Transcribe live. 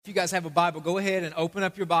If you guys have a Bible, go ahead and open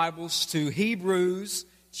up your Bibles to Hebrews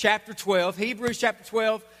chapter 12. Hebrews chapter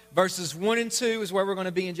 12, verses 1 and 2 is where we're going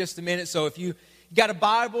to be in just a minute. So if you got a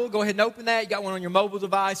Bible, go ahead and open that. You got one on your mobile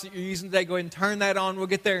device that you're using today, go ahead and turn that on. We'll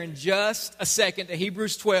get there in just a second to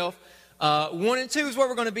Hebrews 12. 1 and 2 is where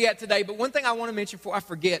we're going to be at today. But one thing I want to mention before I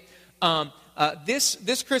forget,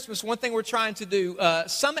 this Christmas, one thing we're trying to do,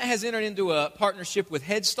 Summit has entered into a partnership with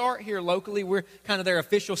Head Start here locally. We're kind of their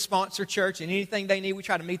official sponsor church, and anything they need, we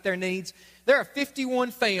try to meet their needs. There are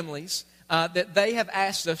 51 families that they have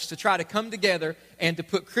asked us to try to come together and to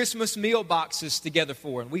put Christmas meal boxes together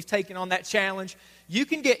for. And we've taken on that challenge. You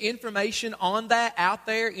can get information on that out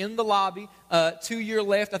there in the lobby to your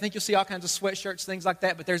left. I think you'll see all kinds of sweatshirts, things like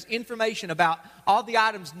that. But there's information about all the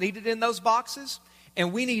items needed in those boxes.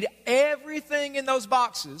 And we need everything in those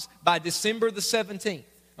boxes by December the 17th,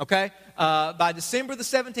 okay? By December the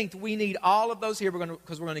 17th, we need all of those here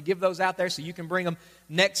because we're going to give those out there so you can bring them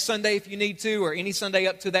next Sunday if you need to or any Sunday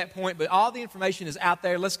up to that point. But all the information is out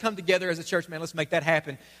there. Let's come together as a church, man. Let's make that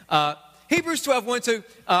happen. Hebrews 12, 1 and 2.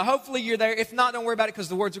 Hopefully you're there. If not, don't worry about it because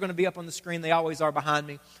the words are going to be up on the screen. They always are behind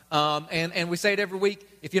me. And we say it every week.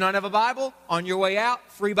 If you don't have a Bible, on your way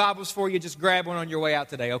out, free Bibles for you. Just grab one on your way out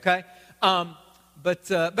today, okay?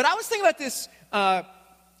 But I was thinking about this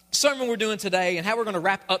sermon we're doing today and how we're going to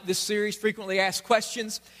wrap up this series, Frequently Asked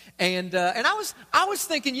Questions. And I was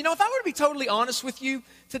thinking, you know, if I were to be totally honest with you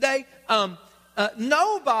today,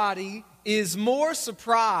 nobody is more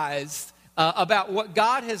surprised about what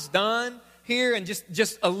God has done here in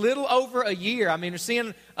just a little over a year. I mean, we're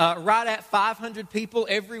seeing right at 500 people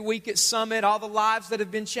every week at Summit, all the lives that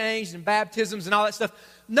have been changed and baptisms and all that stuff.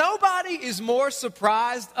 Nobody is more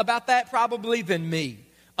surprised about that probably than me.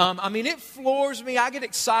 I mean, it floors me. I get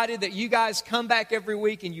excited that you guys come back every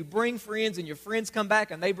week and you bring friends and your friends come back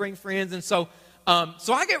and they bring friends. And so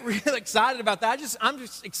I get really excited about that. I'm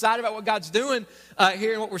just excited about what God's doing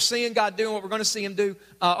here and what we're seeing God do and what we're going to see Him do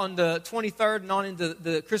on the 23rd and on into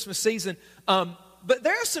the Christmas season. But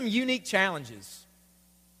there are some unique challenges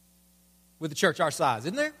with a church our size,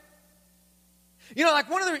 isn't there? You know, like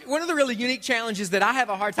one of the really unique challenges that I have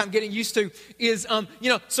a hard time getting used to is,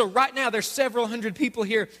 so right now there's several hundred people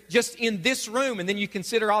here just in this room, and then you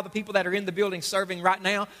consider all the people that are in the building serving right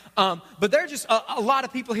now. But there are just a lot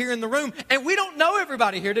of people here in the room, and we don't know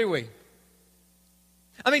everybody here, do we?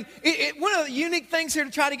 I mean, one of the unique things here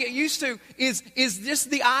to try to get used to is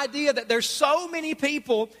just the idea that there's so many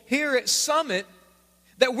people here at Summit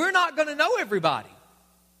that we're not going to know everybody.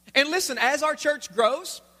 And listen, as our church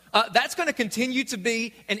grows, that's going to continue to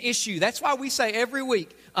be an issue. That's why we say every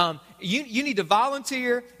week, you need to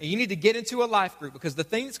volunteer and you need to get into a life group because the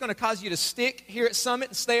thing that's going to cause you to stick here at Summit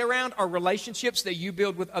and stay around are relationships that you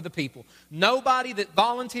build with other people. Nobody that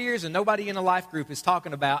volunteers and nobody in a life group is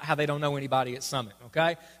talking about how they don't know anybody at Summit,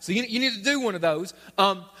 okay? So you need to do one of those.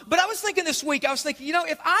 But I was thinking this week,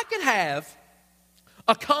 if I could have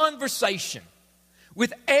a conversation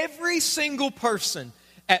with every single person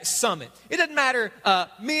at Summit. It doesn't matter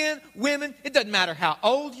men, women, it doesn't matter how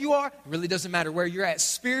old you are, it really doesn't matter where you're at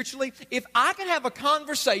spiritually. If I can have a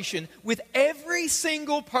conversation with every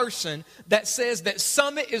single person that says that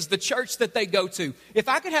Summit is the church that they go to, if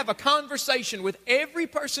I could have a conversation with every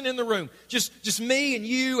person in the room, just me and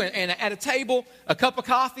you and at a table, a cup of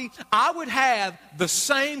coffee, I would have the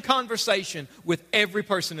same conversation with every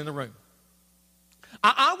person in the room.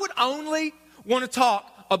 I would only want to talk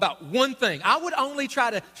about one thing. I would only try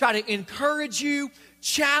to encourage you,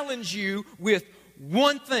 challenge you with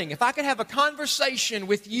one thing. If I could have a conversation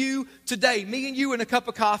with you today, me and you and a cup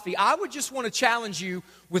of coffee, I would just want to challenge you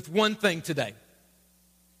with one thing today.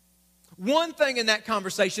 One thing in that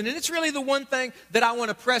conversation, and it's really the one thing that I want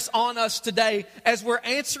to press on us today as we're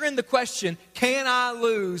answering the question, can I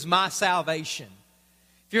lose my salvation?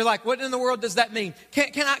 If you're like, what in the world does that mean?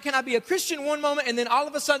 Can I be a Christian one moment and then all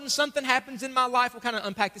of a sudden something happens in my life? We'll kind of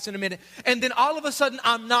unpack this in a minute. And then all of a sudden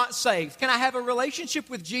I'm not saved. Can I have a relationship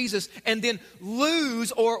with Jesus and then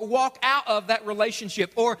lose or walk out of that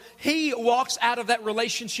relationship? Or He walks out of that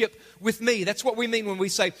relationship with me. That's what we mean when we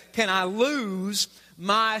say, can I lose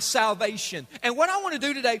my salvation? And what I want to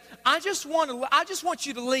do today, I just want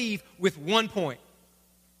you to leave with one point.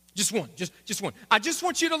 Just one. I just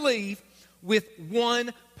want you to leave with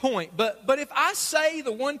one point. But if I say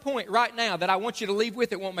the one point right now that I want you to leave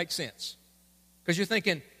with, it won't make sense. Because you're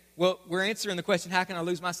thinking, well, we're answering the question, how can I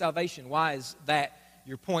lose my salvation? Why is that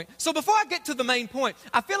your point? So before I get to the main point,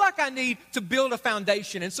 I feel like I need to build a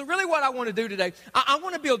foundation. And so really what I want to do today, I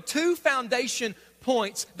want to build two foundation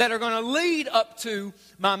points that are going to lead up to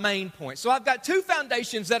my main point. So I've got 2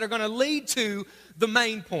 foundations that are going to lead to the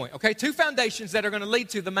main point, okay? 2 foundations that are going to lead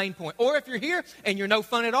to the main point. Or if you're here and you're no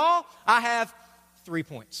fun at all, I have 3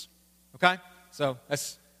 points, okay? So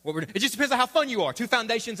that's what we're doing. It just depends on how fun you are. 2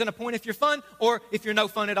 foundations and a point if you're fun, or if you're no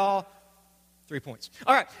fun at all, 3 points.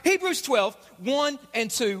 All right, Hebrews 12, 1 and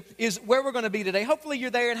 2 is where we're going to be today. Hopefully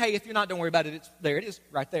you're there, and hey, if you're not, don't worry about it. There it is,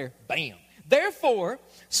 right there. Bam. Therefore,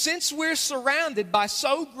 since we're surrounded by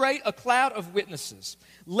so great a cloud of witnesses,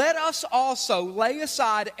 let us also lay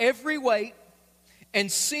aside every weight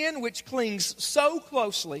and sin which clings so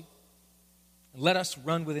closely, and let us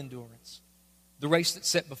run with endurance the race that's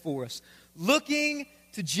set before us, looking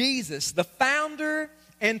to Jesus, the founder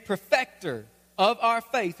and perfecter of our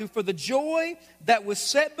faith, who for the joy that was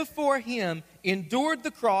set before him endured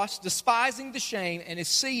the cross, despising the shame, and is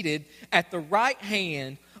seated at the right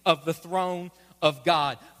hand of the throne of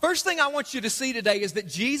God. First thing I want you to see today is that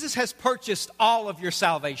Jesus has purchased all of your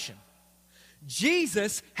salvation.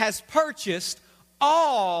 Jesus has purchased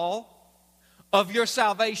all of your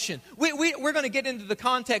salvation. We're going to get into the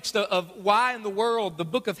context of why in the world the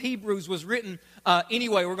book of Hebrews was written.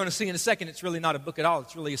 Anyway, we're going to see in a second, it's really not a book at all.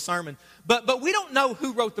 It's really a sermon. But we don't know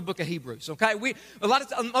who wrote the book of Hebrews, okay?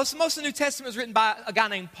 Most of the New Testament is written by a guy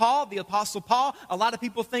named Paul, the Apostle Paul. A lot of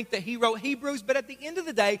people think that he wrote Hebrews, but at the end of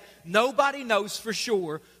the day, nobody knows for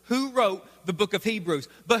sure who wrote the book of Hebrews.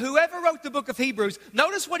 But whoever wrote the book of Hebrews,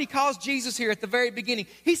 notice what he calls Jesus here at the very beginning.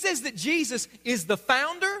 He says that Jesus is the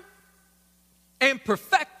founder and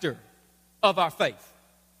perfecter of our faith.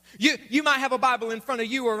 You might have a Bible in front of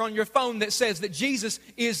you or on your phone that says that Jesus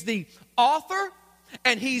is the author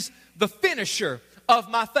and he's the finisher of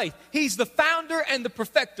my faith. He's the founder and the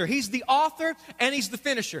perfecter. He's the author and he's the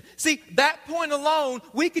finisher. See, that point alone,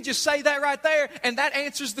 we could just say that right there, and that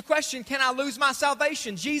answers the question, can I lose my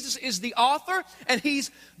salvation? Jesus is the author and he's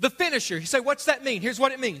the finisher. You say, what's that mean? Here's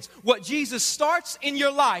what it means. What Jesus starts in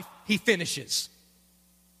your life, he finishes.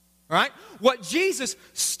 Right? What Jesus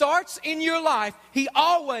starts in your life, he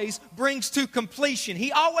always brings to completion.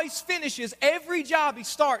 He always finishes every job he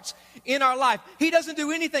starts in our life. He doesn't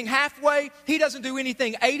do anything halfway. He doesn't do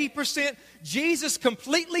anything 80%. Jesus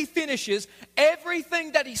completely finishes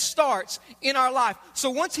everything that he starts in our life. So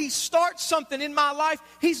once he starts something in my life,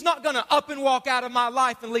 he's not going to up and walk out of my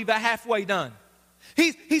life and leave that halfway done.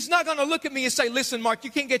 He's not going to look at me and say, listen, Mark,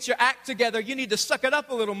 you can't get your act together. You need to suck it up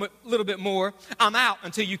a little bit more. I'm out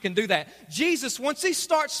until you can do that. Jesus, once he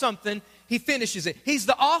starts something, he finishes it. He's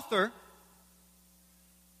the author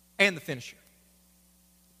and the finisher.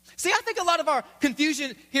 See, I think a lot of our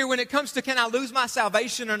confusion here when it comes to can I lose my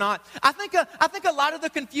salvation or not, I think a lot of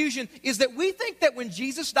the confusion is that we think that when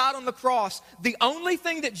Jesus died on the cross, the only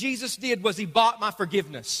thing that Jesus did was he bought my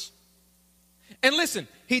forgiveness. And listen,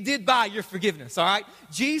 he did buy your forgiveness, all right?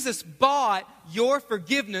 Jesus bought your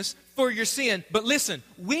forgiveness for your sin. But listen,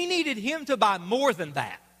 we needed him to buy more than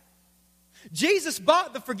that. Jesus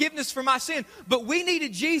bought the forgiveness for my sin, but we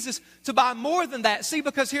needed Jesus to buy more than that. See,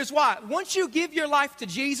 because here's why. Once you give your life to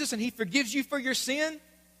Jesus and he forgives you for your sin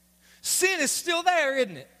is still there,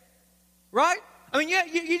 isn't it? Right? I mean, yeah,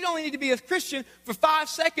 you only need to be a Christian for 5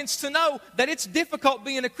 seconds to know that it's difficult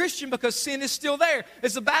being a Christian because sin is still there.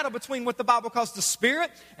 It's a battle between what the Bible calls the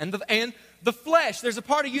spirit and the flesh. There's a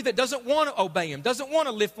part of you that doesn't want to obey him, doesn't want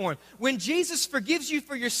to live for him. When Jesus forgives you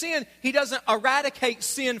for your sin, he doesn't eradicate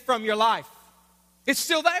sin from your life. It's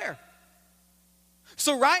still there.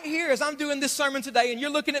 So right here, as I'm doing this sermon today, and you're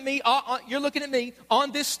looking at me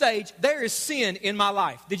on this stage, there is sin in my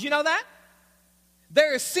life. Did you know that?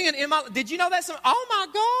 There is sin in my life. Did you know that? Oh my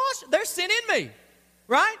gosh, there's sin in me,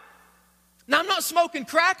 right? Now, I'm not smoking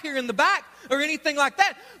crack here in the back or anything like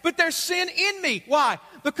that, but there's sin in me. Why?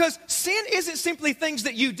 Because sin isn't simply things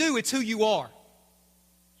that you do, it's who you are.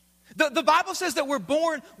 The Bible says that we're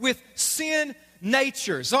born with sin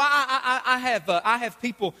nature. So I have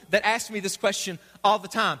people that ask me this question all the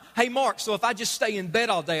time. Hey, Mark, so if I just stay in bed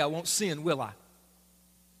all day, I won't sin, will I?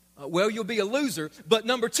 Well, you'll be a loser. But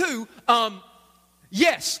number two,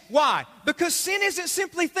 yes. Why? Because sin isn't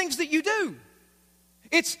simply things that you do.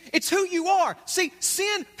 It's who you are. See,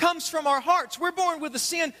 sin comes from our hearts. We're born with a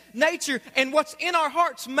sin nature, and what's in our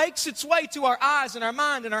hearts makes its way to our eyes and our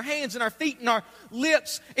mind and our hands and our feet and our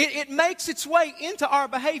lips. It makes its way into our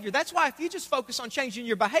behavior. That's why if you just focus on changing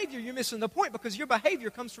your behavior, you're missing the point, because your behavior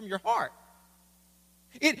comes from your heart.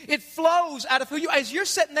 It flows out of who you are. As you're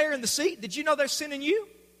sitting there in the seat, did you know there's sin in you?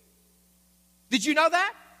 Did you know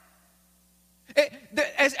that?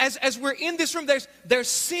 As we're in this room, there's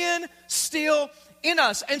sin still in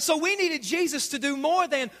us. And so we needed Jesus to do more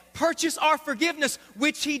than purchase our forgiveness,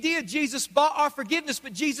 which he did. Jesus bought our forgiveness,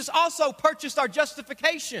 but Jesus also purchased our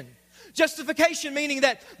justification. Justification meaning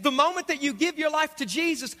that the moment that you give your life to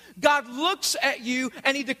Jesus, God looks at you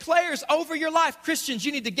and he declares over your life, Christians,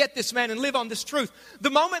 you need to get this, man, and live on this truth. The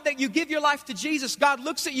moment that you give your life to Jesus, God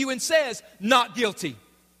looks at you and says, not guilty.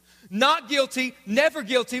 Not guilty, never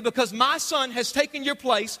guilty, because my son has taken your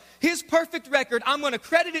place. His perfect record, I'm going to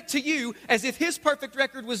credit it to you as if his perfect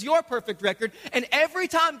record was your perfect record. And every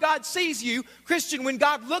time God sees you, Christian, when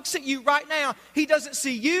God looks at you right now, he doesn't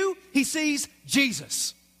see you, he sees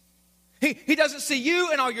Jesus. He doesn't see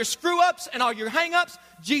you and all your screw-ups and all your hang-ups.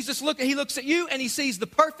 He looks at you and he sees the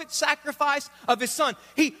perfect sacrifice of his son.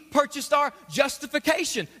 He purchased our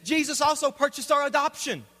justification. Jesus also purchased our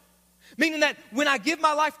adoption. Meaning that when I give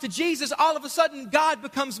my life to Jesus, all of a sudden God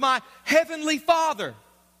becomes my heavenly Father.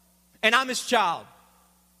 And I'm his child.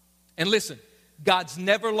 And listen, God's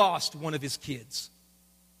never lost one of his kids.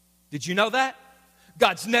 Did you know that?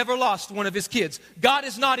 God's never lost one of his kids. God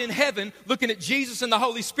is not in heaven looking at Jesus and the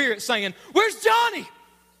Holy Spirit saying, where's Johnny?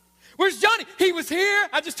 Where's Johnny? He was here.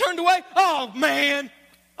 I just turned away. Oh, man.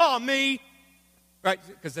 Oh, me. Right?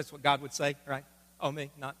 Because that's what God would say, right? Oh, me.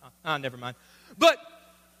 Never mind. But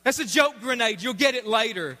that's a joke grenade. You'll get it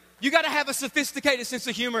later. You got to have a sophisticated sense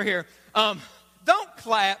of humor here. Don't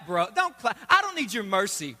clap, bro. Don't clap. I don't need your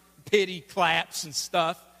mercy, pity, claps and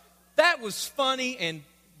stuff. That was funny, and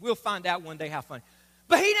we'll find out one day how funny.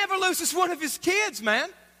 But he never loses one of his kids, man.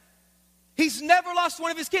 He's never lost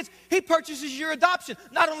one of his kids. He purchases your adoption.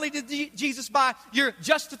 Not only did Jesus buy your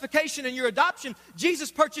justification and your adoption,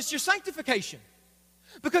 Jesus purchased your sanctification.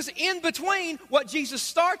 Because in between what Jesus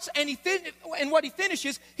starts and what he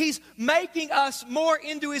finishes, he's making us more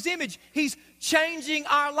into his image. He's changing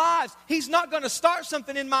our lives. He's not going to start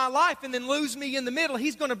something in my life and then lose me in the middle.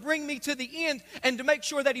 He's going to bring me to the end. And to make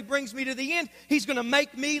sure that he brings me to the end, he's going to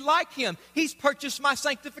make me like him. He's purchased my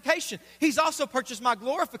sanctification. He's also purchased my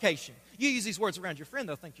glorification. You use these words around your friend,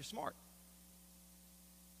 they'll think you're smart.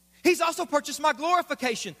 He's also purchased my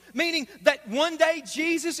glorification, meaning that one day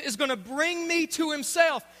Jesus is going to bring me to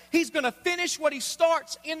himself. He's going to finish what he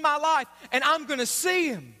starts in my life, and I'm going to see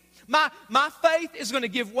him. My faith is going to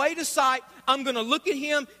give way to sight. I'm going to look at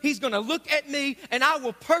him. He's going to look at me, and I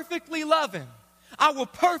will perfectly love him. I will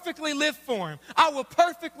perfectly live for him. I will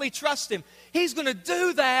perfectly trust him. He's going to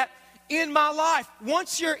do that in my life.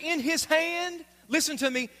 Once you're in his hand, listen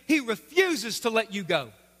to me, he refuses to let you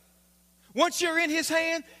go. Once you're in his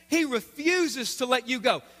hand, he refuses to let you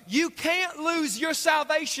go. You can't lose your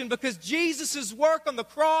salvation because Jesus' work on the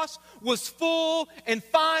cross was full and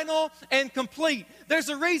final and complete. There's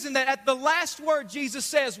a reason that at the last word Jesus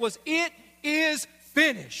says was, "It is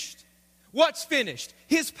finished." What's finished?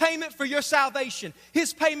 His payment for your salvation,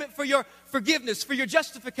 his payment for your forgiveness, for your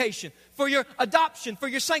justification, for your adoption, for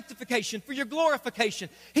your sanctification, for your glorification.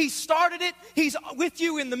 He started it. He's with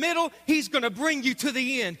you in the middle. He's going to bring you to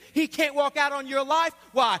the end. He can't walk out on your life.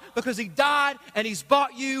 Why? Because he died and he's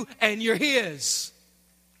bought you and you're his.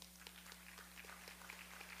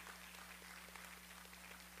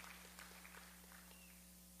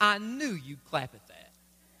 I knew you'd clap at that.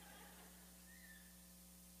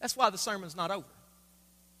 That's why the sermon's not over.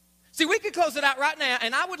 See, we could close it out right now,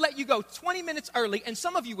 and I would let you go 20 minutes early, and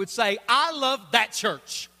some of you would say, I love that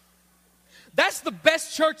church. That's the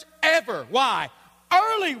best church ever. Why?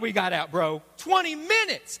 Early we got out, bro. 20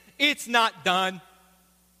 minutes. It's not done.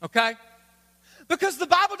 Okay? Because the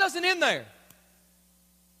Bible doesn't end there.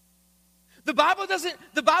 The Bible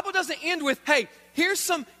doesn't end with, hey, here's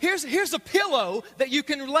a pillow that you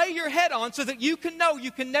can lay your head on so that you can know you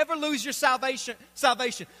can never lose your salvation.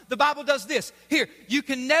 The Bible does this. Here, you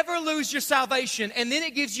can never lose your salvation, and then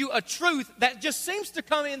it gives you a truth that just seems to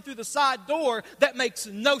come in through the side door that makes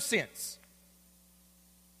no sense.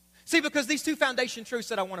 See, because these two foundation truths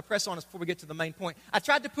that I want to press on us before we get to the main point, I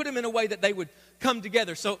tried to put them in a way that they would come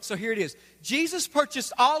together. So here it is. Jesus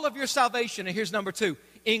purchased all of your salvation, and here's number 2,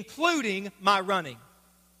 including my running.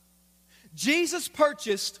 Jesus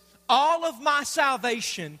purchased all of my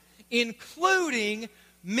salvation, including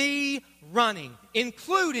me running,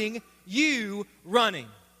 including you running.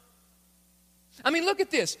 I mean, look at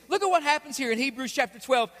this. Look at what happens here in Hebrews chapter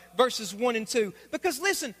 12, verses 1 and 2. Because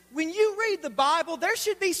listen, when you read the Bible, there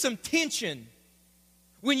should be some tension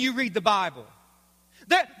when you read the Bible.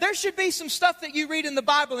 There should be some stuff that you read in the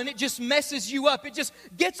Bible and it just messes you up. It just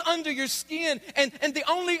gets under your skin. And the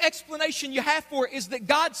only explanation you have for it is that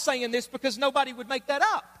God's saying this because nobody would make that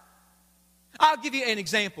up. I'll give you an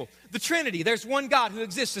example. The Trinity, there's one God who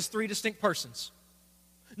exists as 3 distinct persons.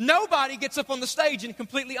 Nobody gets up on the stage and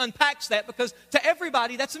completely unpacks that because to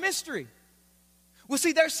everybody that's a mystery. Well,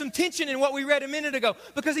 see, there's some tension in what we read a minute ago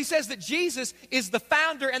because he says that Jesus is the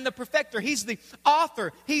founder and the perfecter. He's the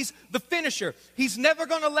author. He's the finisher. He's never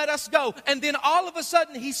going to let us go. And then all of a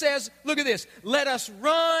sudden he says, look at this, let us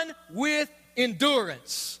run with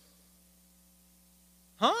endurance.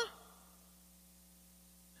 Huh?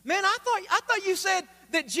 Man, I thought you said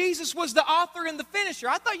that Jesus was the author and the finisher.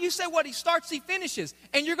 I thought you said what he starts, he finishes.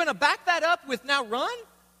 And you're going to back that up with now run?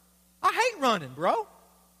 I hate running, bro.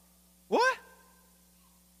 What?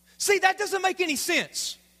 See, that doesn't make any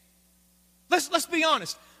sense. Let's be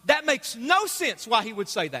honest. That makes no sense why he would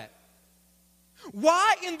say that.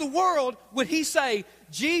 Why in the world would he say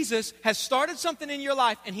Jesus has started something in your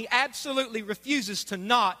life and he absolutely refuses to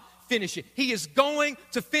not finish it? He is going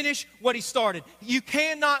to finish what he started. You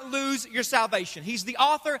cannot lose your salvation. He's the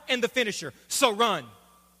author and the finisher. So run.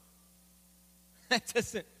 That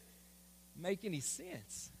doesn't make any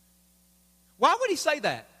sense. Why would he say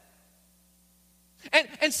that?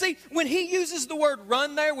 And see, when he uses the word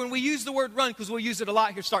run there, when we use the word run, because we'll use it a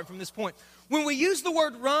lot here starting from this point. When we use the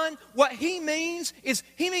word run, what he means is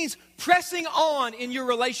he means pressing on in your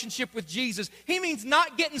relationship with Jesus. He means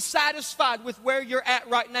not getting satisfied with where you're at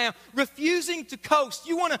right now, refusing to coast.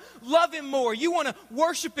 You want to love him more. You want to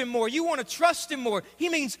worship him more. You want to trust him more. He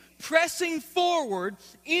means pressing forward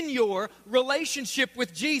in your relationship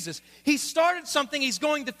with Jesus. He started something. He's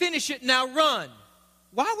going to finish it. Now run.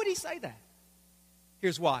 Why would he say that?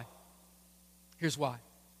 Here's why. Here's why.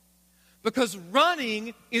 Because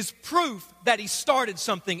running is proof that he started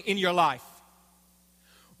something in your life.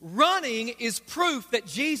 Running is proof that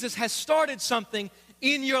Jesus has started something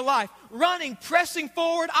in your life. Running, pressing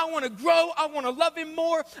forward, I want to grow, I want to love him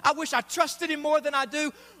more, I wish I trusted him more than I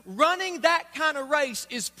do. Running that kind of race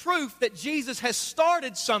is proof that Jesus has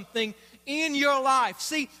started something in your life.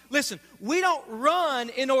 See, listen, we don't run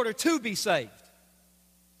in order to be saved.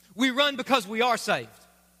 We run because we are saved.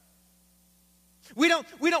 We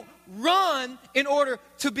don't run in order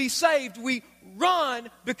to be saved. We run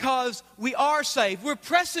because we are saved. We're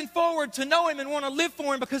pressing forward to know him and want to live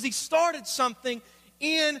for him because he started something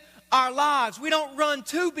in our lives. We don't run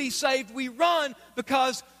to be saved. We run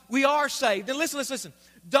because we are saved. And listen.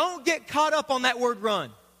 Don't get caught up on that word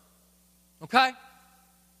run. Okay?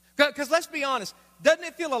 Because let's be honest. Doesn't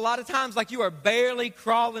it feel a lot of times like you are barely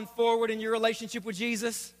crawling forward in your relationship with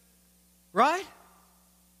Jesus? Right?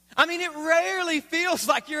 I mean, it rarely feels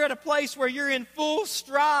like you're at a place where you're in full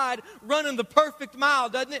stride running the perfect mile,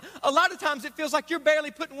 doesn't it? A lot of times it feels like you're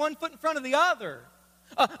barely putting one foot in front of the other.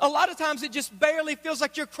 A lot of times it just barely feels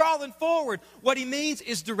like you're crawling forward. What he means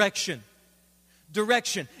is direction.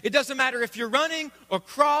 Direction. It doesn't matter if you're running or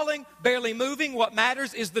crawling, barely moving. What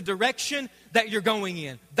matters is the direction that you're going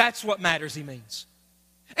in. That's what matters, he means.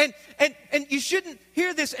 And you shouldn't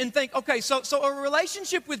hear this and think, okay, so a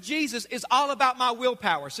relationship with Jesus is all about my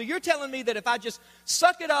willpower. So you're telling me that if I just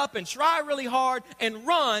suck it up and try really hard and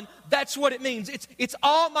run, that's what it means. It's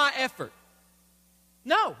all my effort.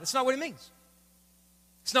 No, that's not what it means.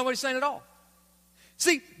 It's not what he's saying at all.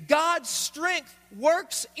 See, God's strength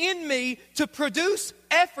works in me to produce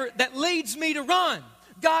effort that leads me to run.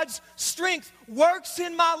 God's strength works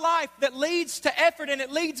in my life that leads to effort, and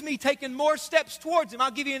it leads me taking more steps towards him.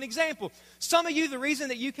 I'll give you an example. Some of you, the reason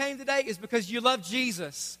that you came today is because you love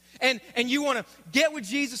Jesus. And you want to get with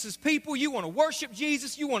Jesus' people. You want to worship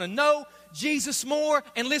Jesus. You want to know Jesus more.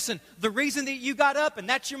 And listen, the reason that you got up and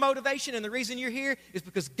that's your motivation and the reason you're here is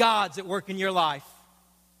because God's at work in your life.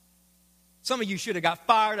 Some of you should have got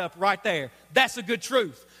fired up right there. That's a good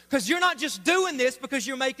truth. Because you're not just doing this because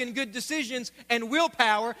you're making good decisions and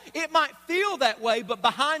willpower. It might feel that way, but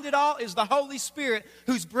behind it all is the Holy Spirit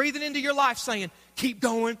who's breathing into your life saying, keep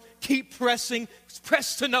going, keep pressing,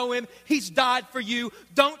 press to know him. He's died for you.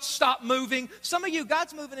 Don't stop moving. Some of you,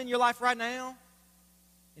 God's moving in your life right now,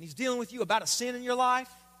 and he's dealing with you about a sin in your life.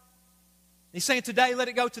 And he's saying, today, let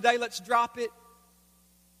it go. Today, let's drop it.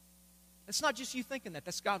 It's not just you thinking that.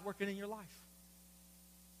 That's God working in your life.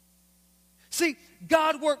 See,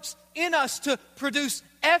 God works in us to produce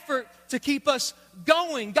effort to keep us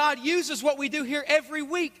going. God uses what we do here every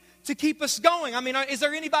week to keep us going. I mean, is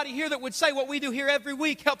there anybody here that would say what we do here every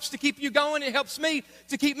week helps to keep you going? It helps me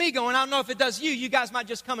to keep me going. I don't know if it does you. You guys might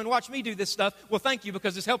just come and watch me do this stuff. Well, thank you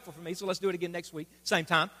because it's helpful for me. So let's do it again next week, same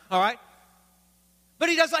time. All right? But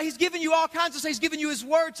he does like he's given you all kinds of stuff. He's given you his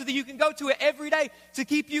word so that you can go to it every day to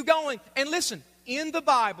keep you going. And listen, in the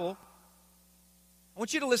Bible, I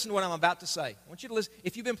want you to listen to what I'm about to say. I want you to listen.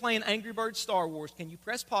 If you've been playing Angry Birds Star Wars, can you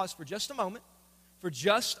press pause for just a moment? For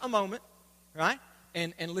just a moment, right?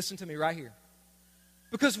 And listen to me right here.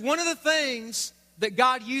 Because one of the things that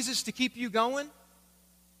God uses to keep you going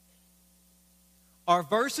are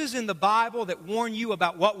verses in the Bible that warn you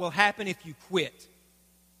about what will happen if you quit.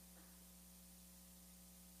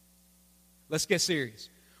 Let's get serious.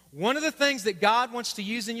 One of the things that God wants to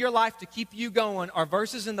use in your life to keep you going are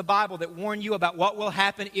verses in the Bible that warn you about what will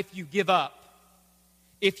happen if you give up,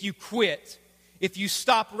 if you quit, if you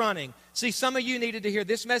stop running. See, some of you needed to hear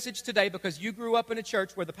this message today because you grew up in a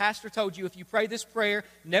church where the pastor told you if you pray this prayer,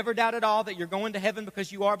 never doubt at all that you're going to heaven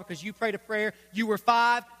because you prayed a prayer. You were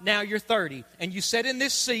 5, now you're 30. And you sit in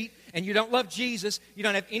this seat and you don't love Jesus, you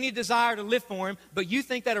don't have any desire to live for Him, but you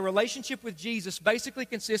think that a relationship with Jesus basically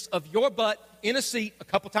consists of your butt in a seat a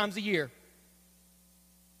couple times a year.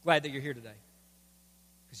 Glad that you're here today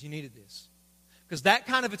because you needed this. Because that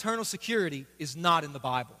kind of eternal security is not in the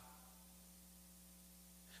Bible.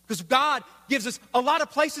 Because God gives us a lot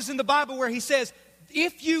of places in the Bible where He says,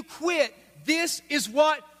 if you quit, this is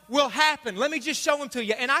what will happen. Let me just show them to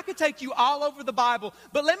you. And I could take you all over the Bible,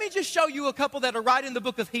 but let me just show you a couple that are right in the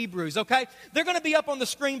book of Hebrews, okay? They're going to be up on the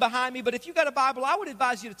screen behind me, but if you've got a Bible, I would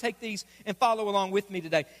advise you to take these and follow along with me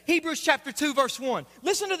today. Hebrews chapter 2, verse 1.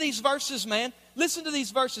 Listen to these verses, man. Listen to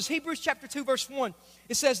these verses. Hebrews chapter 2, verse 1.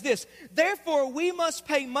 It says this, "Therefore we must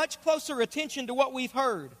pay much closer attention to what we've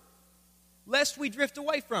heard, lest we drift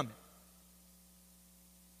away from it."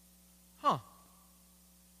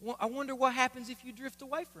 Well, I wonder what happens if you drift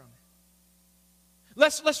away from it.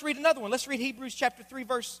 Let's read another one. Let's read Hebrews chapter 3,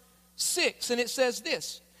 verse 6, and it says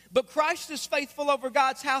this, "But Christ is faithful over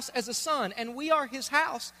God's house as a son, and we are His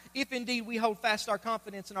house, if indeed we hold fast our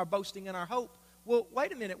confidence and our boasting and our hope." Well,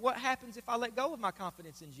 wait a minute. What happens if I let go of my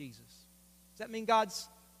confidence in Jesus? Does that mean God's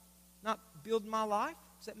not building my life?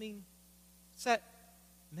 What's that mean?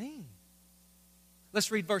 Let's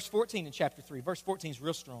read verse 14 in chapter 3. Verse 14 is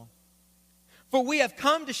real strong. "For we have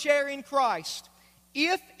come to share in Christ,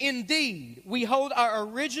 if indeed we hold our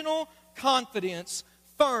original confidence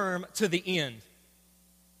firm to the end."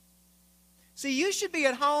 See, you should be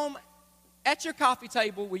at home at your coffee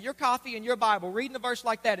table with your coffee and your Bible, reading a verse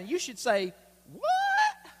like that, and you should say,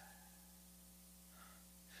 "What?"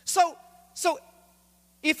 So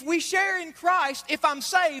if we share in Christ, if I'm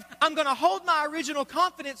saved, I'm going to hold my original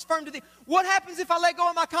confidence firm to the end. What happens if I let go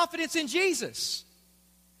of my confidence in Jesus?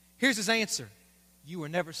 Here's his answer. You were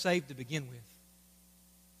never saved to begin with.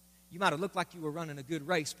 You might have looked like you were running a good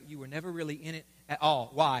race, but you were never really in it at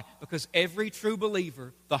all. Why? Because every true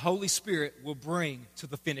believer, the Holy Spirit will bring to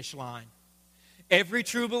the finish line. Every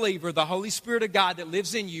true believer, the Holy Spirit of God that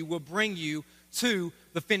lives in you will bring you to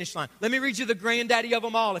the finish line. Let me read you the granddaddy of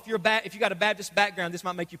them all. If you got a Baptist background, this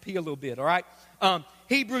might make you pee a little bit, all right?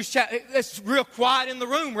 Hebrews chapter, it's real quiet in the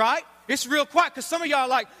room, right? It's real quiet because some of y'all are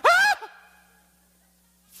like, ah!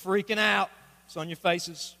 Freaking out. It's on your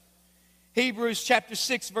faces. Hebrews chapter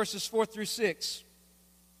 6, verses 4 through 6.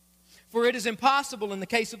 "For it is impossible in the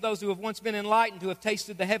case of those who have once been enlightened, who have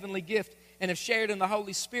tasted the heavenly gift and have shared in the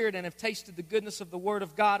Holy Spirit and have tasted the goodness of the Word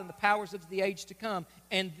of God and the powers of the age to come,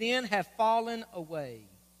 and then have fallen away,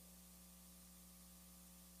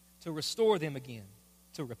 to restore them again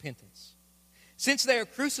to repentance. Since they are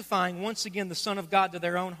crucifying once again the Son of God to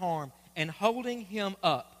their own harm and holding Him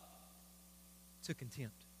up to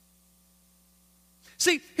contempt."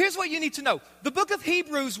 See, here's what you need to know. The book of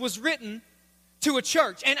Hebrews was written to a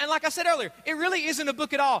church. And like I said earlier, it really isn't a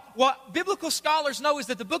book at all. What biblical scholars know is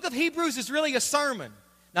that the book of Hebrews is really a sermon.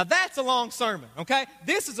 Now, that's a long sermon, okay?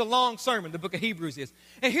 This is a long sermon, the book of Hebrews is.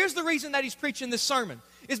 And here's the reason that he's preaching this sermon.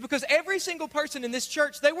 Is because every single person in this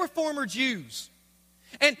church, they were former Jews.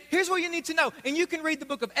 And here's what you need to know. And you can read the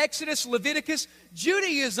book of Exodus, Leviticus.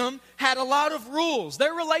 Judaism had a lot of rules.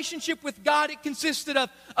 Their relationship with God, it consisted of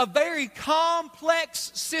a very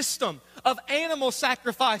complex system of animal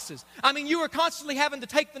sacrifices. I mean, you were constantly having to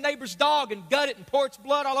take the neighbor's dog and gut it and pour its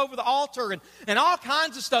blood all over the altar and all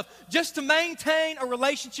kinds of stuff just to maintain a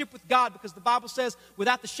relationship with God, because the Bible says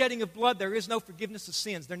without the shedding of blood, there is no forgiveness of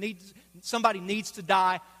sins. Somebody needs to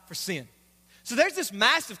die for sin. So there's this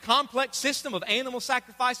massive complex system of animal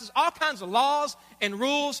sacrifices, all kinds of laws and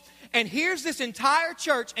rules. And here's this entire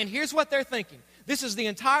church, and here's what they're thinking. This is the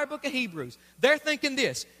entire book of Hebrews. They're thinking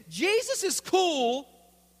this: Jesus is cool,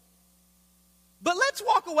 but let's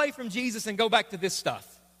walk away from Jesus and go back to this stuff.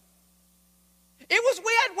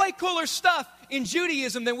 We had way cooler stuff in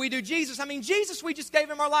Judaism than we do Jesus. I mean, Jesus, we just gave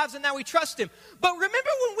Him our lives and now we trust Him. But remember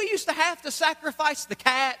when we used to have to sacrifice the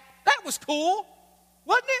cat? That was cool,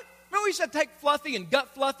 wasn't it? Remember we used to take Fluffy and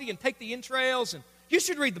gut Fluffy and take the entrails? And you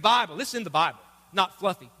should read the Bible. This is in the Bible. Not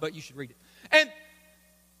Fluffy, but you should read it. And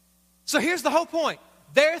so here's the whole point.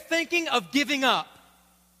 They're thinking of giving up.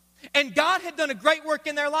 And God had done a great work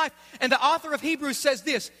in their life. And the author of Hebrews says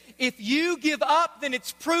this: if you give up, then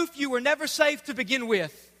it's proof you were never saved to begin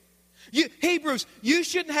with. Hebrews, you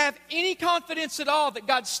shouldn't have any confidence at all that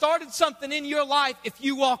God started something in your life if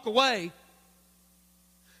you walk away.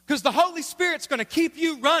 Because the Holy Spirit's going to keep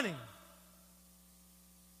you running.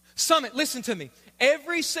 Summit, listen to me.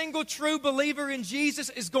 Every single true believer in Jesus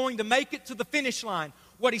is going to make it to the finish line.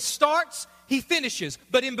 What he starts, he finishes.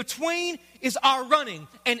 But in between is our running.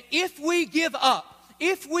 And if we give up,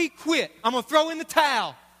 if we quit, I'm going to throw in the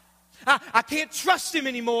towel. I can't trust him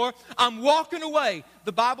anymore. I'm walking away.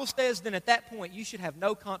 The Bible says then at that point you should have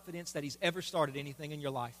no confidence that he's ever started anything in your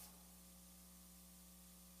life.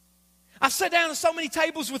 I've sat down at so many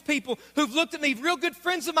tables with people who've looked at me, real good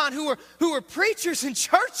friends of mine who are preachers in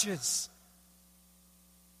churches,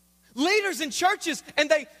 leaders in churches, and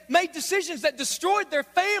they made decisions that destroyed their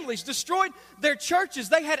families, destroyed their churches.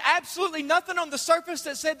 They had absolutely nothing on the surface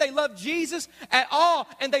that said they loved Jesus at all.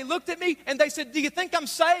 And they looked at me and they said, "Do you think I'm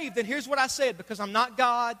saved?" And here's what I said, because I'm not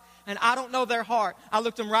God and I don't know their heart. I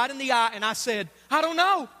looked them right in the eye and I said, "I don't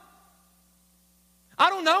know. I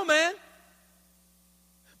don't know, man.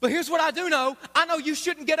 But here's what I do know. I know you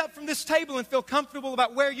shouldn't get up from this table and feel comfortable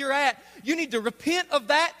about where you're at. You need to repent of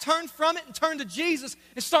that, turn from it, and turn to Jesus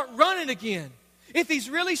and start running again. If he's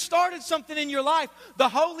really started something in your life, the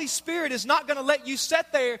Holy Spirit is not going to let you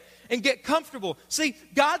sit there and get comfortable. See,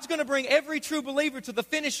 God's going to bring every true believer to the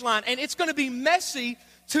finish line, and it's going to be messy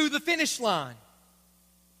to the finish line.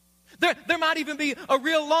 There might even be a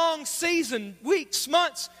real long season, weeks,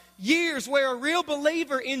 months, years, where a real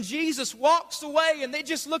believer in Jesus walks away and it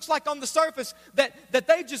just looks like on the surface that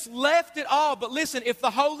they've just left it all. But listen, if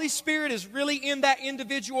the Holy Spirit is really in that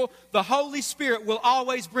individual, the Holy Spirit will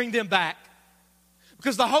always bring them back.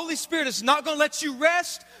 Because the Holy Spirit is not going to let you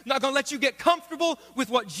rest, not going to let you get comfortable with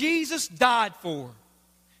what Jesus died for.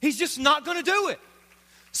 He's just not going to do it.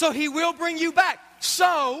 So he will bring you back.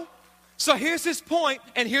 So here's his point,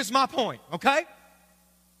 and here's my point, okay?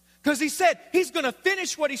 Because he said he's going to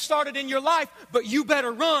finish what he started in your life, but you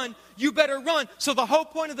better run, you better run. So the whole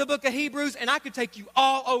point of the book of Hebrews, and I could take you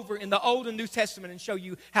all over in the Old and New Testament and show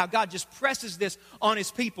you how God just presses this on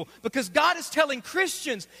his people. Because God is telling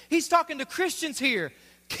Christians, he's talking to Christians here,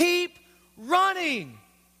 keep running.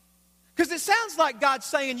 Because it sounds like God's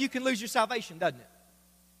saying you can lose your salvation, doesn't it?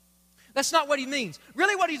 That's not what he means.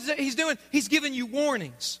 Really what he's doing, he's giving you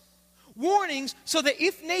warnings. Warnings so that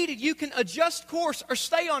if needed, you can adjust course or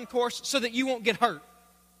stay on course so that you won't get hurt.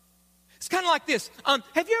 It's kind of like this.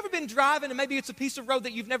 Have you ever been driving and maybe it's a piece of road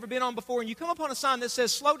that you've never been on before and you come upon a sign that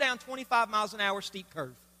says slow down 25 miles an hour, steep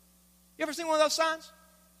curve? You ever seen one of those signs?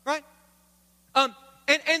 Right?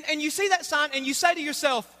 And you see that sign and you say to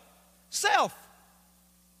yourself,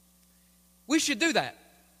 we should do that.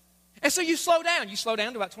 And so you slow down. You slow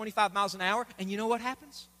down to about 25 miles an hour and you know what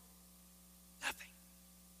happens? Nothing.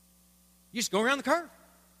 You just go around the curve,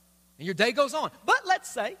 and your day goes on. But let's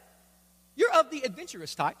say you're of the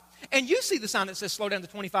adventurous type, and you see the sign that says slow down to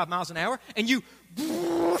 25 miles an hour, and you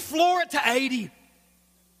floor it to 80,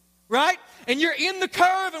 right? And you're in the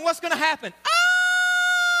curve, and what's going to happen?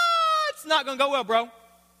 It's not going to go well, bro.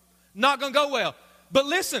 Not going to go well. But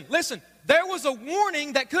listen, there was a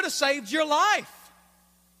warning that could have saved your life.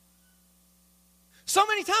 So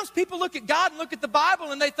many times people look at God and look at the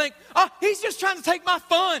Bible, and they think, he's just trying to take my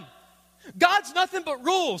fun. God's nothing but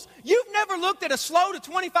rules. You've never looked at a slow to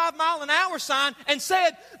 25 mile an hour sign and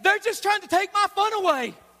said, they're just trying to take my fun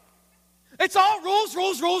away. It's all rules,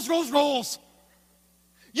 rules, rules, rules, rules.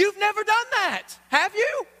 You've never done that, have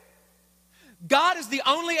you? God is the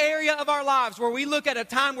only area of our lives where we look at a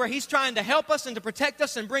time where he's trying to help us and to protect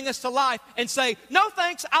us and bring us to life and say, no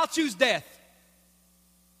thanks, I'll choose death.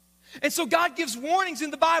 And so God gives warnings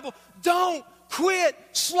in the Bible. Don't quit,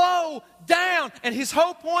 slow down. And his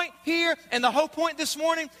whole point here and the whole point this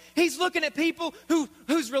morning, he's looking at people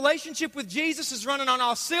whose relationship with Jesus is running on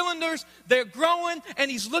all cylinders. They're growing, and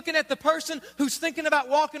he's looking at the person who's thinking about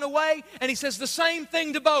walking away, and he says the same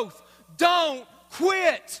thing to both. Don't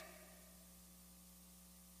quit.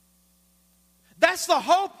 That's the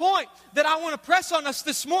whole point that I want to press on us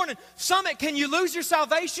this morning. Summit, can you lose your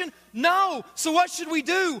salvation? No. So what should we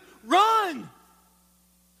do? Run.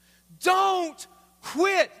 Don't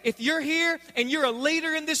quit. If you're here and you're a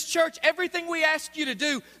leader in this church, everything we ask you to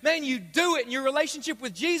do, man, you do it. And your relationship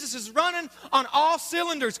with Jesus is running on all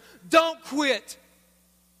cylinders. Don't quit.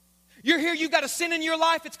 You're here, you've got a sin in your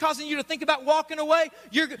life. It's causing you to think about walking away.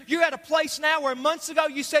 You're at a place now where months ago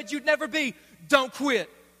you said you'd never be. Don't quit.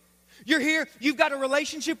 You're here, you've got a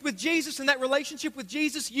relationship with Jesus, and that relationship with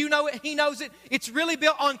Jesus, you know it, he knows it. It's really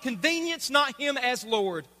built on convenience, not him as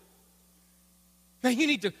Lord. Man, you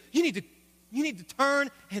need to turn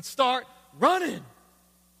and start running.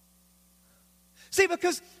 See,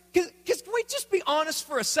 because can we just be honest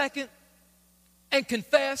for a second? and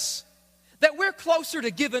confess that we're closer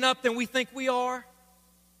to giving up than we think we are?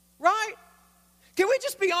 Right? Can we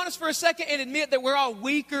just be honest for a second and admit that we're all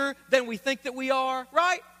weaker than we think that we are?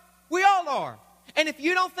 Right? We all are. And if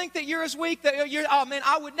you don't think that you're as weak, that you're, oh man,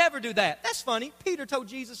 I would never do that. That's funny. Peter told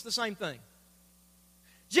Jesus the same thing.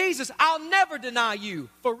 Jesus, I'll never deny you.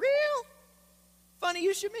 For real? Funny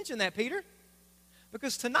you should mention that, Peter.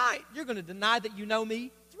 Because tonight, you're going to deny that you know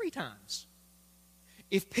me 3 times.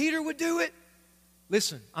 If Peter would do it,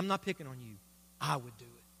 listen, I'm not picking on you. I would do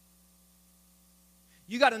it.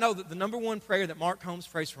 You got to know that the number one prayer that Mark Holmes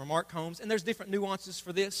prays for Mark Holmes, and there's different nuances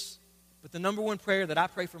for this, but the number one prayer that I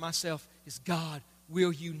pray for myself is, God,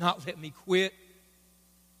 will you not let me quit?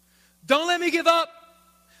 Don't let me give up.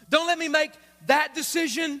 Don't let me make that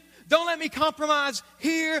decision. Don't let me compromise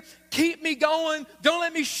here. Keep me going. Don't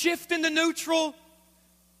let me shift into neutral.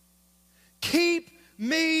 Keep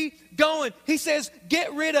me going. He says,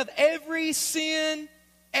 get rid of every sin,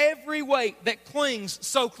 every weight that clings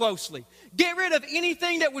so closely. Get rid of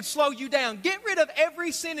anything that would slow you down. Get rid of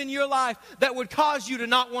every sin in your life that would cause you to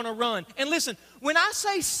not want to run. And listen, when I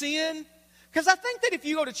say sin, because I think that if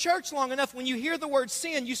you go to church long enough, when you hear the word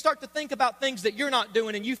sin, you start to think about things that you're not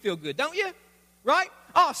doing and you feel good, don't you? Right?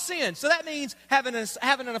 Oh, sin. So that means having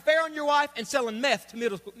an affair on your wife and selling meth to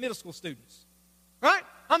middle school students. Right?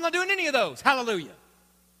 I'm not doing any of those. Hallelujah.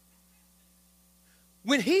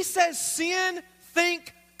 When he says sin,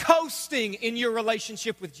 think coasting in your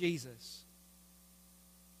relationship with Jesus.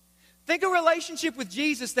 Think a relationship with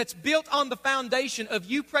Jesus that's built on the foundation of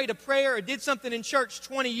you prayed a prayer or did something in church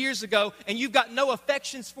 20 years ago and you've got no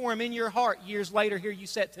affections for him in your heart years later. Here you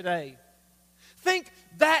sit today. Think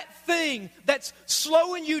that thing that's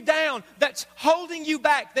slowing you down, that's holding you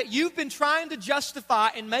back, that you've been trying to justify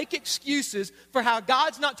and make excuses for how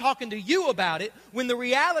God's not talking to you about it, when the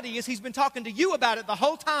reality is he's been talking to you about it the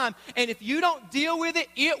whole time, and if you don't deal with it,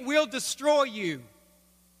 it will destroy you.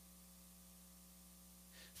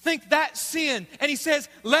 Think that sin. And he says,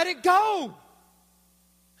 let it go.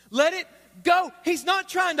 Let it go. He's not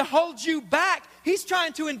trying to hold you back. He's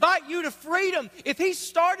trying to invite you to freedom. If he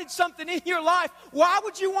started something in your life, why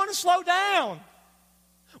would you want to slow down?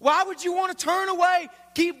 Why would you want to turn away?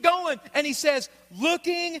 Keep going. And he says,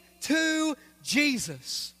 looking to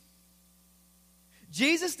Jesus.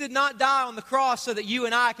 Jesus did not die on the cross so that you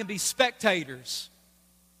and I can be spectators.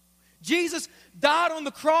 Jesus died on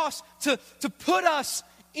the cross to put us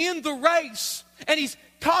in the race, and he's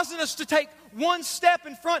causing us to take one step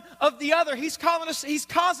in front of the other. He's causing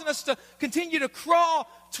us to continue to crawl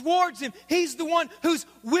towards him. He's the one who's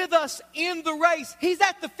with us in the race. He's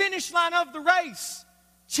at the finish line of the race,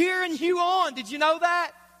 cheering you on. Did you know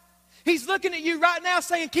that? He's looking at you right now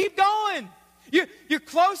saying, keep going. You're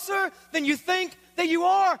closer than you think that you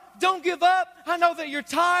are. Don't give up. I know that you're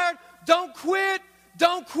tired. Don't quit.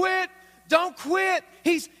 Don't quit. Don't quit.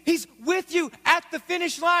 He's with you at the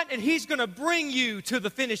finish line, and he's going to bring you to the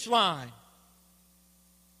finish line.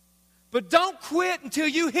 But don't quit until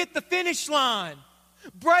you hit the finish line.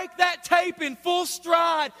 Break that tape in full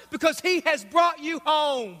stride because he has brought you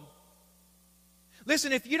home.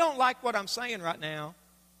 Listen, if you don't like what I'm saying right now,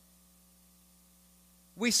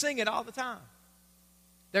 we sing it all the time.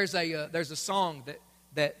 There's a song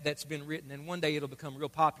that's been written, and one day it'll become real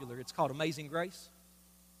popular. It's called Amazing Grace.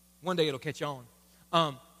 One day it'll catch on.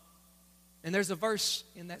 And there's a verse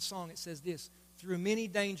in that song. It says this: through many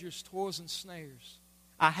dangers, toils, and snares,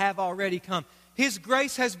 I have already come. His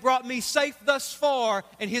grace has brought me safe thus far,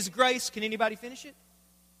 and his grace, can anybody finish it?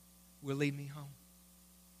 Will lead me home.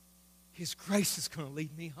 His grace is going to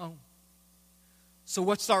lead me home. So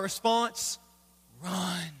what's our response?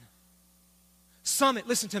 Run. Summit,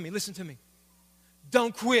 listen to me.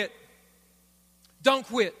 Don't quit. Don't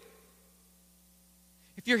quit.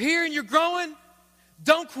 If you're here and you're growing,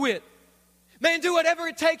 don't quit. Man, do whatever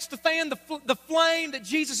it takes to fan the flame that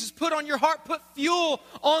Jesus has put on your heart. Put fuel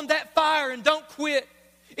on that fire and don't quit.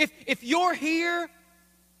 If you're here,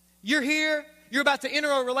 you're about to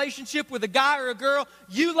enter a relationship with a guy or a girl.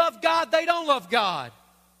 You love God, they don't love God.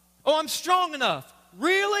 Oh, I'm strong enough.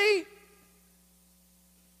 Really?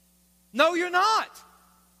 No, you're not.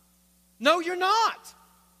 No, you're not.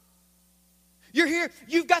 You're here,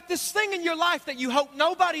 you've got this thing in your life that you hope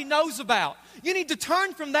nobody knows about. You need to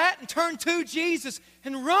turn from that and turn to Jesus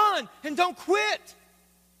and run and don't quit.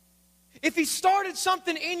 If he started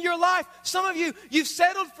something in your life, some of you've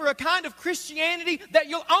settled for a kind of Christianity that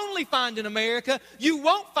you'll only find in America. You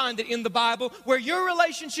won't find it in the Bible, where your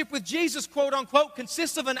relationship with Jesus, quote unquote,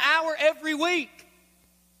 consists of an hour every week.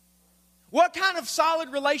 What kind of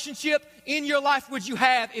solid relationship in your life would you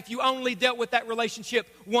have if you only dealt with that relationship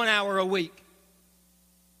 1 hour a week?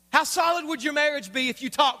 How solid would your marriage be if you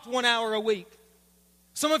talked 1 hour a week?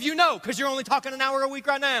 Some of you know, because you're only talking an hour a week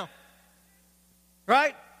right now.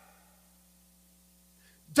 Right?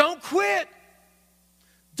 Don't quit.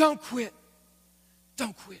 Don't quit.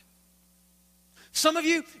 Don't quit. Some of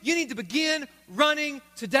you, you need to begin running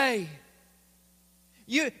today.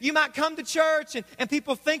 You might come to church and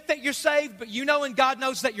people think that you're saved, but you know and God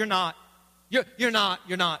knows that you're not. You're not.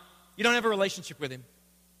 You don't have a relationship with Him.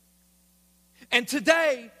 And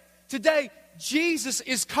today, Jesus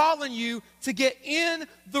is calling you to get in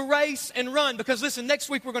the race and run. Because listen, next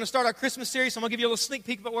week we're going to start our Christmas series. So I'm going to give you a little sneak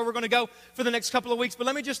peek about where we're going to go for the next couple of weeks. But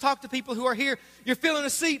let me just talk to people who are here. You're filling a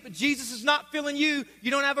seat, but Jesus is not filling you.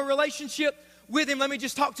 You don't have a relationship with Him. Let me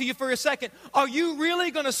just talk to you for a second. Are you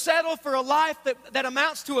really going to settle for a life that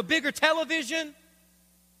amounts to a bigger television?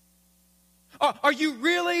 Are you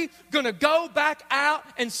really going to go back out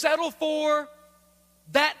and settle for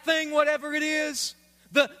that thing, whatever it is?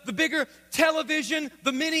 The bigger television,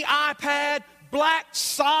 the mini iPad, black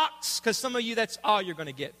socks, because some of you, that's all you're going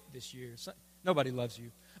to get this year. Nobody loves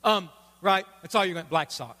you. Right? That's all you're going to,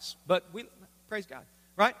 black socks. But praise God,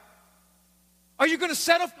 right? Are you going to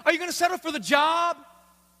settle for the job,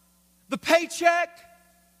 the paycheck,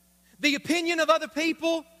 the opinion of other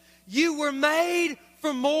people? You were made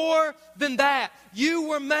for more than that. You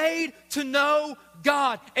were made to know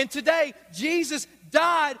God. And today, Jesus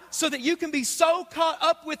died so that you can be so caught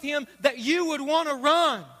up with Him that you would want to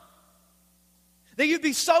run. That you'd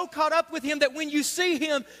be so caught up with Him that when you see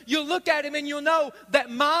Him, you'll look at Him and you'll know that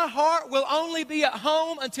my heart will only be at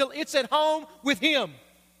home until it's at home with Him.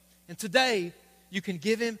 And today, you can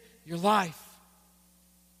give Him your life.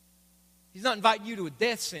 He's not inviting you to a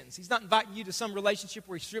death sentence. He's not inviting you to some relationship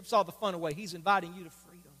where He strips all the fun away. He's inviting you to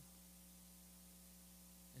freedom.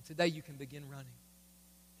 And today you can begin running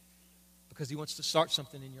because He wants to start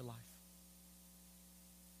something in your life.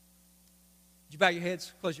 Would you bow your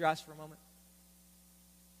heads, close your eyes for a moment?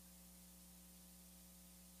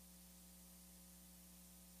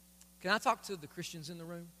 Can I talk to the Christians in the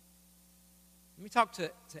room? Let me talk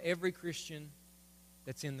to every Christian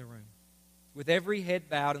that's in the room, with every head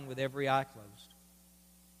bowed and with every eye closed.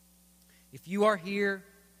 If you are here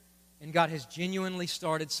and God has genuinely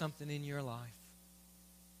started something in your life,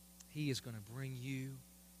 He is going to bring you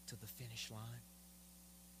to the finish line.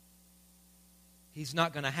 He's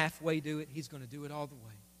not going to halfway do it. He's going to do it all the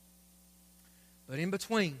way. But in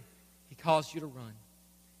between, He calls you to run.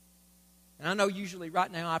 And I know usually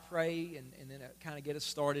right now I pray and then I kind of get us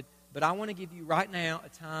started. But I want to give you right now a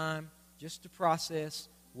time just to process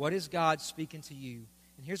what is God speaking to you.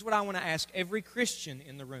 And here's what I want to ask every Christian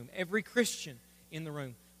in the room. Every Christian in the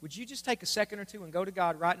room. Would you just take a second or two and go to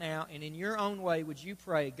God right now, and in your own way, would you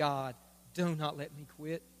pray, God, do not let me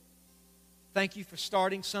quit. Thank you for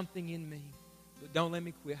starting something in me, but don't let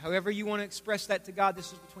me quit. However you want to express that to God,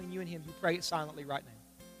 this is between you and Him. You pray it silently right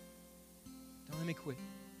now. Don't let me quit.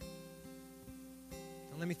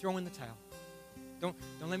 Don't let me throw in the towel. Don't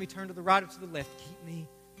let me turn to the right or to the left. Keep me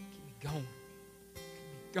going.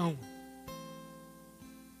 Going.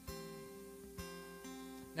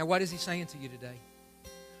 Now, what is He saying to you today?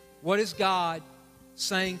 What is God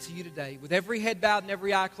saying to you today? With every head bowed and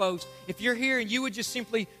every eye closed, if you're here and you would just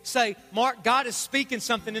simply say, Mark, God is speaking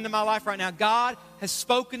something into my life right now. God has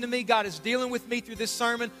spoken to me. God is dealing with me through this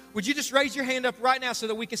sermon. Would you just raise your hand up right now so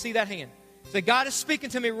that we can see that hand? Say, God is speaking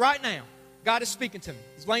to me right now. God is speaking to me.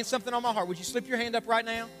 He's laying something on my heart. Would you slip your hand up right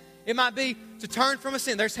now? It might be to turn from a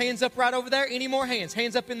sin. There's hands up right over there. Any more hands?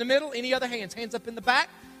 Hands up in the middle. Any other hands? Hands up in the back.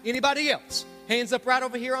 Anybody else? Hands up right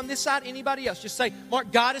over here on this side. Anybody else? Just say,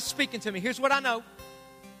 Mark, God is speaking to me. Here's what I know.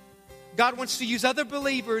 God wants to use other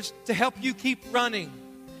believers to help you keep running.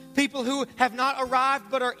 People who have not arrived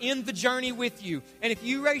but are in the journey with you. And if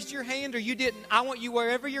you raised your hand or you didn't, I want you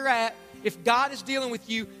wherever you're at, if God is dealing with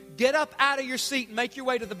you, get up out of your seat and make your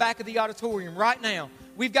way to the back of the auditorium right now.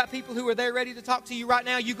 We've got people who are there ready to talk to you right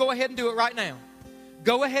now. You go ahead and do it right now.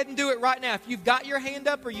 Go ahead and do it right now. If you've got your hand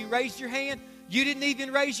up or you raised your hand, you didn't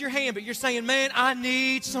even raise your hand, but you're saying, man, I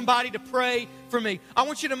need somebody to pray for me. I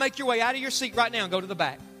want you to make your way out of your seat right now and go to the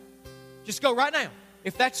back. Just go right now.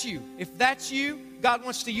 If that's you. If that's you, God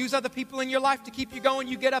wants to use other people in your life to keep you going.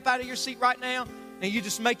 You get up out of your seat right now and you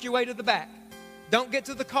just make your way to the back. Don't get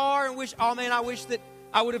to the car and wish, oh man, I wish that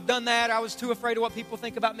I would have done that. I was too afraid of what people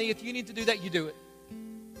think about me. If you need to do that, you do it.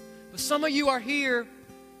 But some of you are here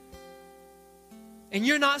and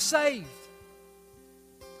you're not saved.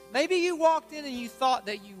 Maybe you walked in and you thought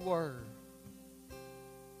that you were.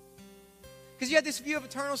 Because you had this view of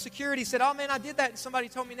eternal security. Said, oh man, I did that and somebody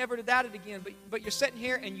told me never to doubt it again. But you're sitting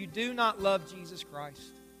here and you do not love Jesus Christ.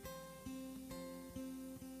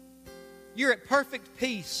 You're at perfect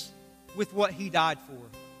peace with what He died for.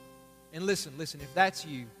 And listen, if that's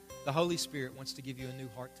you, the Holy Spirit wants to give you a new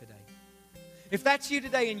heart today. If that's you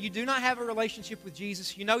today and you do not have a relationship with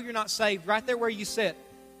Jesus, you know you're not saved, right there where you sit.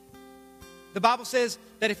 The Bible says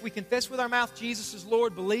that if we confess with our mouth Jesus is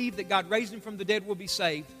Lord, believe that God raised Him from the dead, we'll be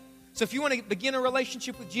saved. So if you want to begin a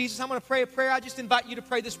relationship with Jesus, I'm going to pray a prayer. I just invite you to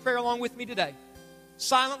pray this prayer along with me today.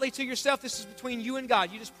 Silently to yourself, this is between you and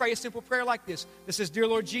God. You just pray a simple prayer like this. That says, Dear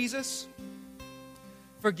Lord Jesus,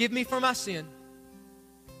 forgive me for my sin.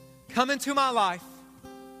 Come into my life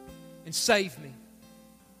and save me.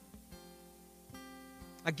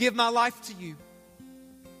 I give my life to you.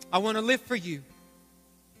 I want to live for you.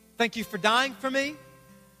 Thank you for dying for me.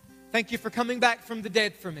 Thank you for coming back from the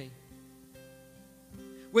dead for me.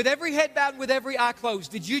 With every head bowed and with every eye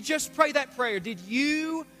closed, did you just pray that prayer? Did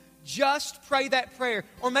you just pray that prayer?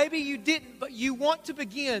 Or maybe you didn't, but you want to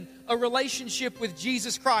begin a relationship with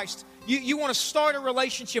Jesus Christ. You want to start a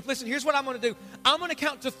relationship. Listen, here's what I'm going to do. I'm going to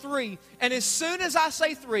count to 3. And as soon as I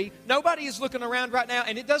say 3, nobody is looking around right now.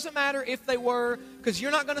 And it doesn't matter if they were, because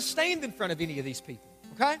you're not going to stand in front of any of these people.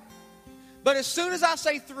 Okay? But as soon as I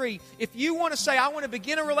say 3, if you want to say, I want to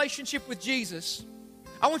begin a relationship with Jesus,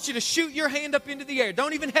 I want you to shoot your hand up into the air.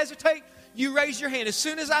 Don't even hesitate. You raise your hand. As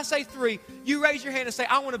soon as I say 3, you raise your hand and say,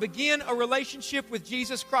 I want to begin a relationship with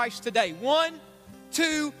Jesus Christ today. 1,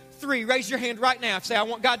 2, 3. Raise your hand right now. Say, I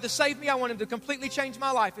want God to save me. I want Him to completely change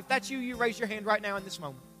my life. If that's you, you raise your hand right now in this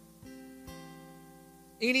moment.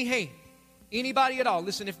 Any hand. Anybody at all.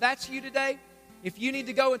 Listen, if that's you today, if you need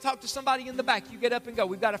to go and talk to somebody in the back, you get up and go.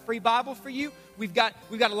 We've got a free Bible for you. We've got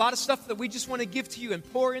a lot of stuff that we just want to give to you and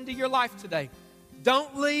pour into your life today.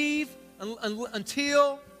 Don't leave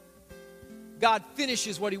until God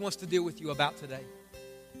finishes what He wants to deal with you about today.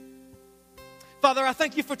 Father, I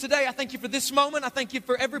thank you for today. I thank you for this moment. I thank you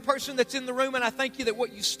for every person that's in the room. And I thank you that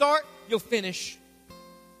what you start, you'll finish.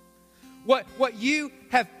 What you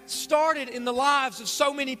have started in the lives of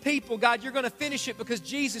so many people, God, you're going to finish it because,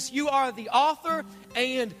 Jesus, you are the author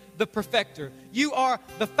and the perfecter. You are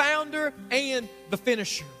the founder and the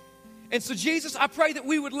finisher. And so, Jesus, I pray that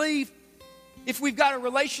we would leave, if we've got a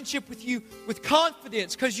relationship with you, with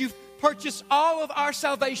confidence, because you've purchased all of our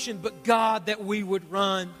salvation. But, God, that we would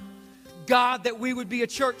run. God, that we would be a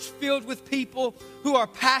church filled with people who are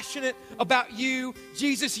passionate about you.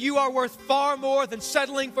 Jesus, you are worth far more than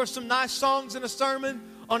settling for some nice songs and a sermon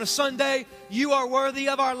on a Sunday. You are worthy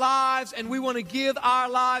of our lives, and we want to give our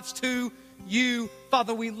lives to you.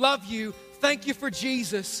 Father, we love you. Thank you for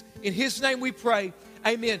Jesus. In His name we pray.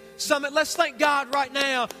 Amen. Summit, let's thank God right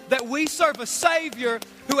now that we serve a Savior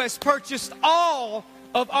who has purchased all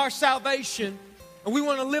of our salvation. And we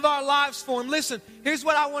want to live our lives for Him. Listen, here's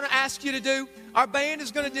what I want to ask you to do. Our band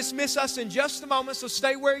is going to dismiss us in just a moment, so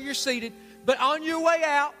stay where you're seated. But on your way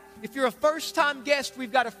out, if you're a first-time guest,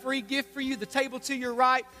 we've got a free gift for you. The table to your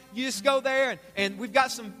right, you just go there, and we've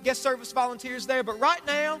got some guest service volunteers there. But right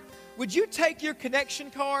now, would you take your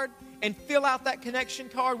connection card and fill out that connection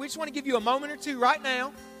card? We just want to give you a moment or two right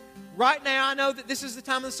now. Right now, I know that this is the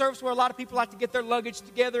time of the service where a lot of people like to get their luggage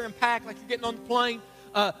together and pack like you're getting on the plane.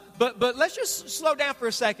 But let's just slow down for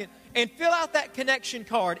a second and fill out that connection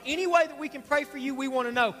card. Any way that we can pray for you, we want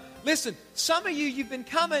to know. Listen, some of you, you've been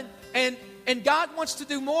coming and God wants to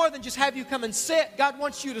do more than just have you come and sit. God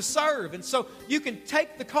wants you to serve. And so you can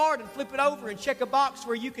take the card and flip it over and check a box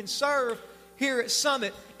where you can serve here at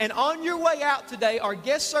Summit. And on your way out today are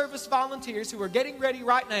guest service volunteers who are getting ready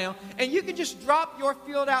right now. And you can just drop your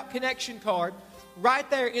filled out connection card right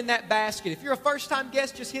there in that basket. If you're a first-time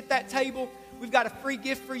guest, just hit that table. We've got a free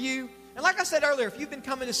gift for you. And like I said earlier, if you've been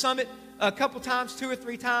coming to Summit a couple times, 2 or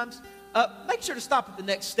 3 times, make sure to stop at the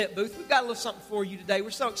Next Step booth. We've got a little something for you today.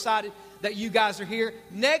 We're so excited that you guys are here.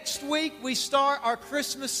 Next week, we start our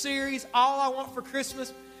Christmas series, All I Want for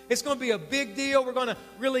Christmas. It's going to be a big deal. We're going to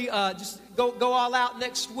really just go all out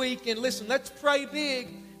next week. And listen, let's pray big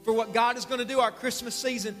for what God is going to do our Christmas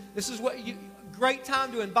season. This is great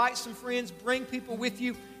time to invite some friends, bring people with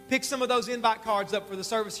you. Pick some of those invite cards up for the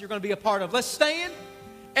service you're going to be a part of. Let's stand.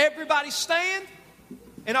 Everybody stand.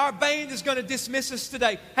 And our band is going to dismiss us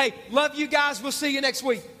today. Hey, love you guys. We'll see you next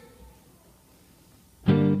week.